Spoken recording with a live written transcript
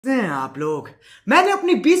हैं आप लोग। मैंने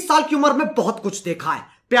अपनी 20 साल की उम्र में बहुत कुछ देखा है,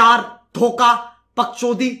 प्यार, धोखा,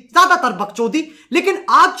 बकचोदी, ज्यादातर बकचोदी। लेकिन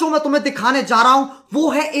आज जो मैं तुम्हें दिखाने जा रहा हूं वो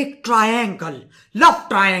है एक ट्रायंगल, लव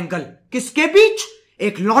ट्रायंगल। किसके बीच?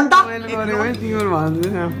 एक लौंडा,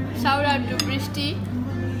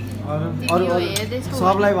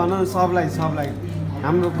 सबलाई भन न, सबलाई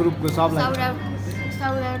हाम्रो ग्रुपको सबलाई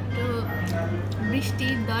बृष्टि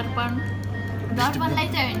दर्पण दर्पणलाई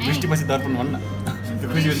चाहिँ हैन बृष्टिपछि दर्पण भन्न त्यो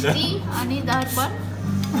खुसी हुन्छ अनि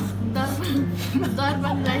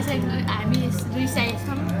दर्पणलाई चाहिँ हामी रिसाइज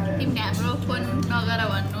छौं तिमीले हाम्रो फोन नगर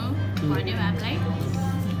भन्नु भन्यो हामीलाई।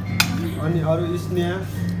 अनि अरु स्नेहा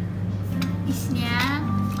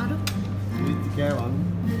अरु रितिका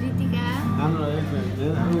रितिका हाम्रो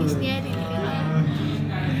स्नेहा रितिका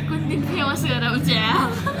कुन दिन फेमस गराउँछ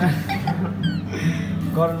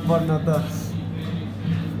गर्नु पर्न त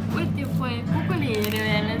त्यो कुकुरले हेऱ्यो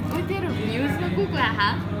भने तेरो भ्युजमा कुकुर आहा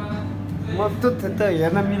म त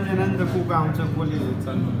हेर्न मिल्दैन नि त कुको आउँछ कसले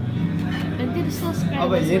हेर्छन्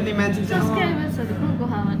अब हेर्ने मान्छे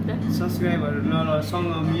सब्सक्राइबर नसँग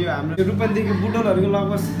यो हाम्रो रूपन्देही बुटोलहरूको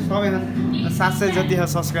लगभग सबैजना 700 जति छ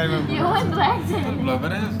सब्सक्राइबर।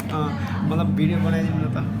 मतलब भिडियो बनाइदिनु न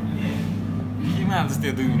त केमा हाल्छ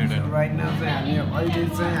त्यो 2 मिनेट राइट नाउ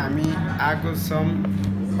चाहिँ हामी आएको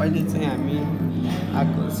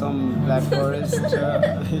छौँ ब्ल्याक फरेस्ट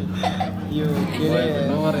यो के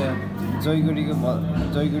अरे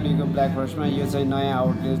जयगुडीको ब्ल्याक फरेस्टमा यो चाहिँ नयाँ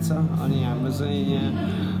आउटलेट छ। अनि हाम्रो चाहिँ यहाँ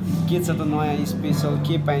के छ त नयाँ स्पेसल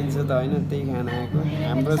के पाइन्छ त होइन त्यही खान आएको।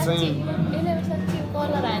 हाम्रो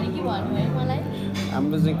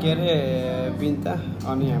चाहिँ के अरे बिन्ता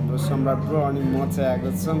अनि हाम्रो सम्राट ब्रो अनि म चाहिँ आएको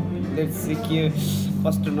छौँ। लेट्स सी के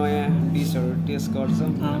कस्तो नयाँ डिसहरू टेस्ट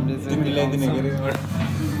गर्छौँ हामीले चाहिँ।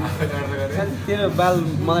 तेरो बाल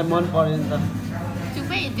मलाई मन पर्यो नि त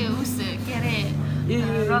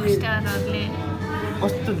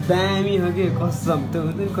कस्तो दामी हो कि कसम त्यो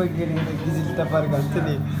कोही केटी गिजिल त फर्काउँछ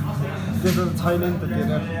नि त्यस्तो छैन नि त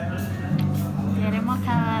तेरो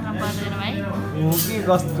हो कि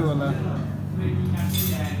कस्तो होला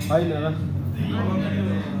होइन र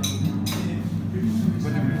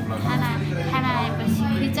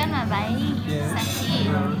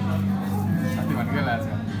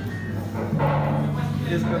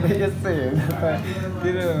यसको त यस्तै हेर्नु त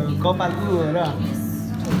तेरो कपाल को हो र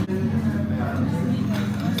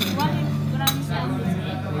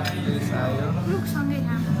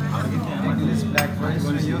ब्ल्याक फरेस्ट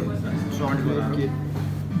यो चकलेट केक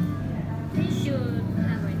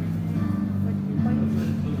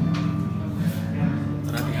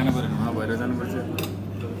राति खाना पऱ्यो भने भएर जानुपर्छ।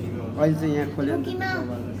 अहिले चाहिँ यहाँ खोल्यो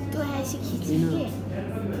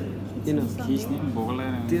किन खिच्ने भोक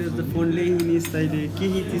लागेन तेरो त फोनले हिँडिस् तैँले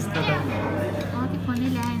केही चिज त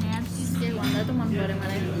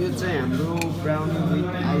यो चाहिँ हाम्रो ब्राउनी विथ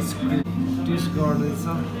आइसक्रिम टेस्ट गर्दैछ।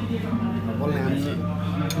 बोल्ने हाम्रो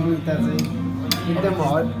सुनिता चाहिँ एकदम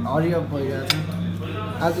हरियो भइरहेको छ।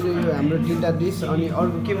 आजको यो हाम्रो 3टा डिस अनि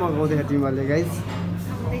अरू के मगाउँदै तिमीहरूले गाइस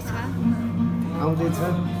आउँदैछ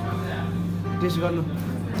टेस्ट गर्नु।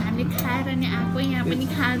 हामीले खाएर नि आएको यहाँ पनि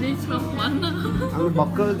खाँदैछौँ भन्न हाम्रो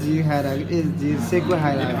भक्कल झिर खाएर झिर सेको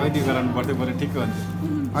खाएर वेटी गराउनु पर्दै पऱ्यो ठिक हुन्छ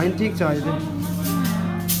होइन ठिक छ अहिले।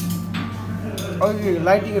 अघि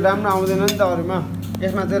लाइटिङ राम्रो आउँदैन नि त अरूमा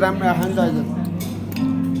यसमा चाहिँ राम्रो आएको नि त अहिले।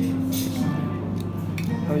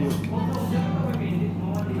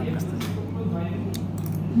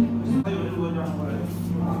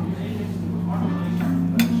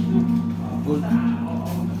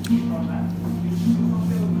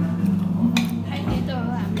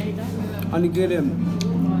 अनि के अरे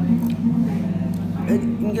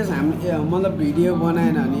इनकेस हामी मतलब भिडियो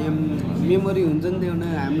बनाएन भने मेमोरी हुन्छ नि त्यो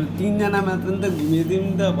हाम्रो 3जना मात्र नि त घुमिदिउँ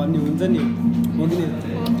नि त भन्ने हुन्छ नि हो कि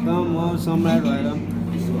त म सम्राट भएर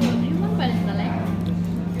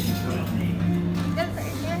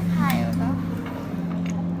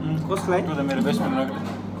कसलाई मेरो बेस्ट फ्रेन्ड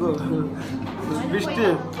को बृष्टि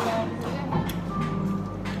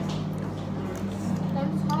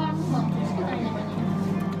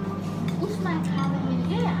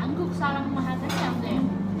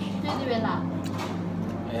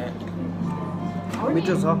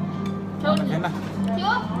मिठो छ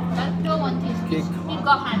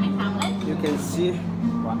you can see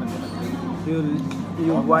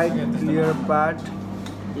यो white clear part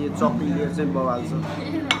यो chocolate layer चाहिँ बवाल छ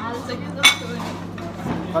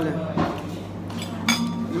कले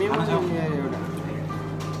मेमो चाहिँ एउटा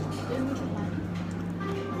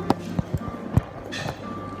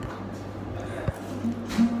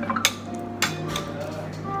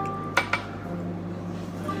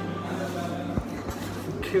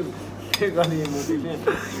cute. के गरेँ म तिमीले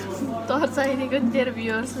तर चाहिएको तेरो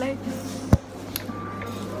भ्युअर्सलाई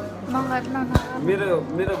नगर न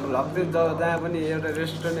मेरो भ्लग चाहिँ जहाँ पनि एउटा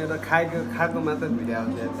रेस्टुरेन्ट एउटा खाएको मात्र भिडियो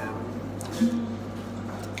आउँछ त्यहाँ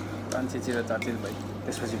मान्छे चिर चर्चित भई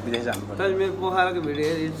त्यसपछि विदेश जानुपर्छ तैँले मेरो पोखराको भिडियो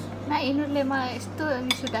हेरिस् न यिनीहरूले मलाई यस्तो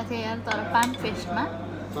रिस उठाएको थियो यार तर पान फेस्टमा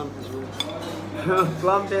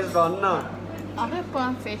प्लम टेस्ट भन्न अब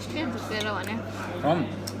प्लम फेस्टकै झुकेर भने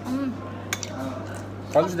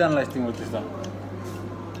कति जानलाई तिम्रो त्यस्तो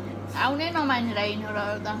आउनै नमानेर यिनीहरू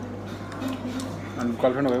त अनि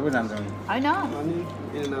गर्लफ्रेन्ड भए पो जान्छ होइन अनि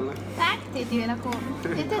एनालाई त्यति बेलाको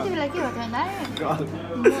त्यति बेला के भयो भन्दा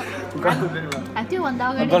गर्लफ्रेन्ड त्योभन्दा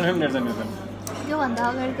अगाडि गर्लफ्रेन्ड हेर्छ नि त त्योभन्दा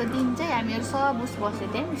अगाडिको दिन चाहिँ हामीहरू सब उस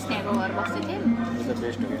बसेको थियौँ स्नेहको घर बसेको थियौँ यो त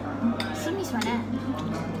बेस्ट हो क्या सुनिस् भने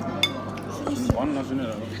सुनिस् भन्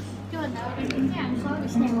नसुनेर त्योभन्दा अगाडि दिन चाहिँ हामी सब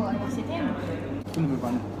स्नेहको घर बसेको थियौँ कुन कुन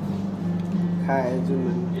पानी खाए जुन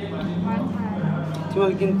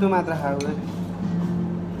तिमीले किन तँ मात्र खाऊ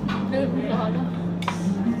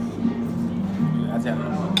आज हाल्नु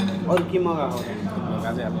अरू के मगाऊ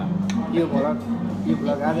आज हाल्ला यो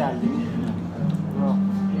भ्लग आज हालिदिने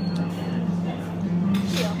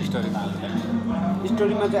स्टोरीमा हाल्छ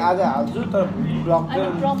स्टोरीमा चाहिँ आज हाल्छु तर भ्लग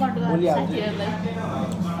चाहिँ भोलि हाल्छु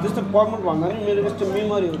त्यस्तो प्रमोट भन्दा पनि मेरो यस्तो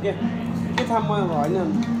मेमोरी हो क्या के थाहा म होइन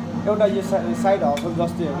एउटा यो साइड हसल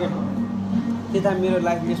जस्तै हो क्या के थाहा मेरो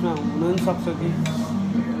लाइफ यसमा हुन पनि सक्छ कि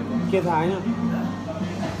के थाहा होइन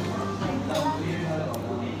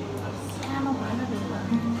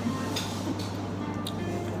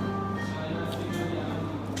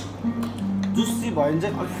जुसी भयो भने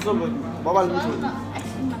चाहिँ कस्तो बबाल मिठो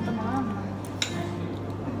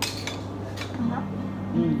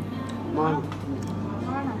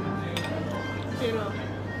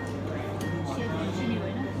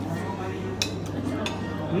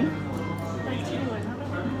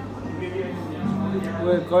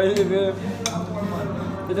कहिले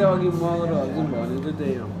त्यो अघि मगर हजुर भने चाहिँ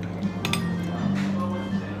त्यही हो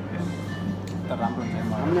तर राम्रो हुन्छ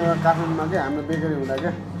हामीले एउटा काठमाडौँमा क्या हाम्रो बेकरी हुँदा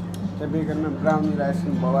क्या त्यो बेकरीमा ब्राउनी र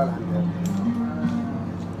आइसक्रिम बबाल खान्थ्यो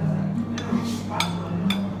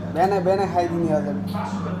बिहान खाइदिने हजुर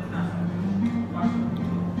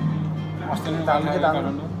अस्ति नै के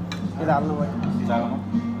ताल्नु त हाल्नु भयो जागामा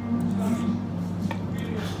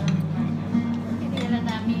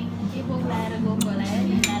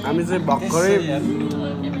हामी चाहिँ भर्खरै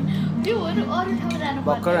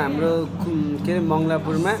हाम्रो के अरे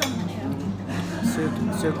मङ्गलापुरमा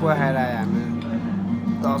सेकुवा खाएर आयो हामी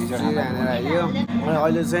 10 हानेर आयो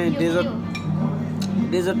अहिले चाहिँ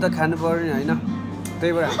डेजर्ट त खानु पर्यो नि होइन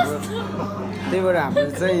त्यही भएर हाम्रो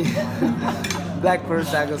चाहिँ ब्ल्याक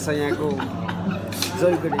फरेस्ट आएको छ यहाँको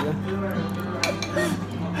जलकोटीको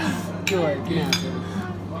के भयो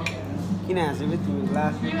किन हाँस्यो बे तिमी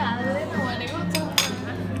लास्ट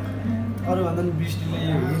अरूभन्दा पनि बृष्टिले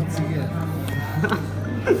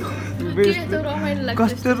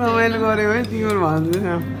कस्तो रमाइलो गऱ्यो है तिम्रो भन्छु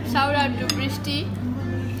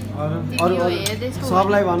अरू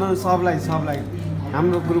सबलाई भन सबलाई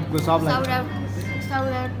हाम्रो ग्रुपको सबलाई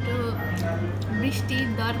बृष्टि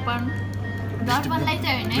दर्पणलाई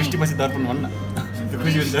चाहिँ होइन दृष्टिपछि दर्पण भन्न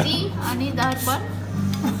खुसी हुन्छ अनि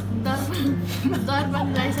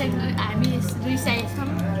दर्पणलाई चाहिँ हामी रिसाएका छौँ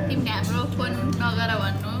तिमीले हाम्रो फोन नगर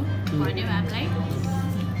भन्नु भन्यो हामीलाई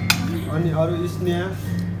अनि अरू स्नेहा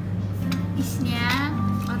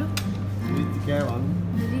अरू ऋतिका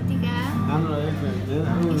हाम्रो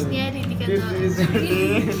स्नेहा ऋतिका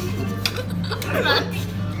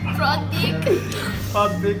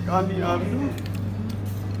प्रतीक अनि अरू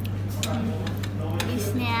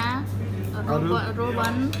स्नेहा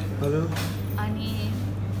रोबन अनि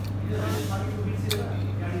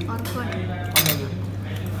अर्को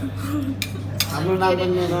हाम्रो नाम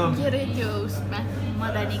पनि के अरे त्यो उसमा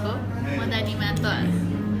मदानीमा त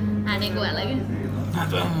हानेको होला कि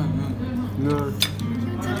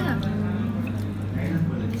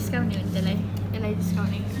डिस्काउन्ट हुन्छ यसलाई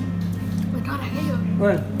डिस्काउने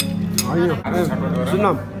सुन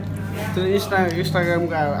त्यो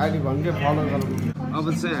इन्स्टाग्रामको आइडी भन्नु के फलो गरौँ अब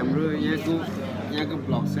चाहिँ हाम्रो यहाँको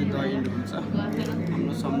भ्लग चाहिँ द इन्ड हुन्छ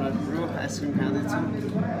हाम्रो सम्राट ब्रो आइसक्रिम खाँदैछ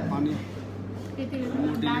अनि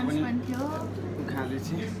खाँदैछ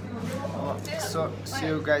so C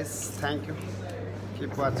you guys thank you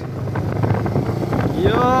keep watching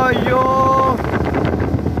यो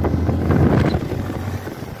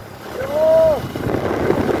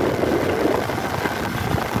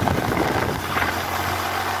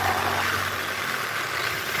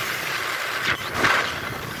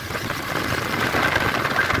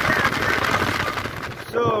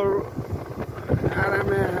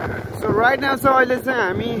right now so अहिले चाहिँ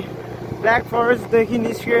हामी ब्ल्याक फरेस्टदेखि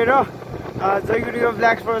निस्किएर जयगुडीको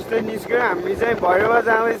ब्ल्याक फरेस्टदेखि निस्किएर हामी चाहिँ भैरवा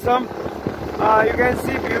जाँदैछौँ यु क्यान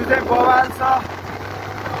सी भ्यू चाहिँ बवाल छ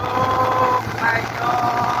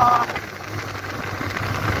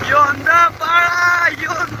यो भन्दा बडा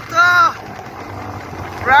यो त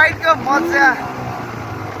राइडको मजा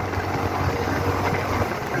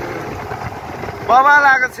बवाल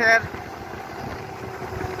आएको छ यार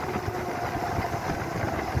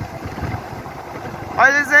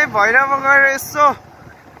अहिले चाहिँ भैरवा गएर यसो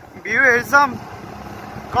भ्यू हेर्छौँ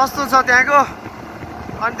कस्तो छ त्यहाँको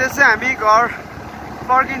अनि त्यसै हामी घर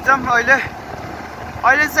फर्किन्छौँ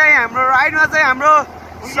अहिले चाहिँ हाम्रो राइडमा चाहिँ हाम्रो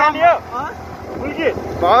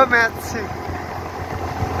भयो म्याच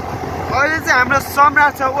अहिले चाहिँ हाम्रो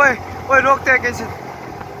सम्राट छ ओए रोक त्यो एकैछिन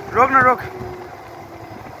रोक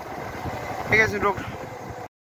एकैछिन रोक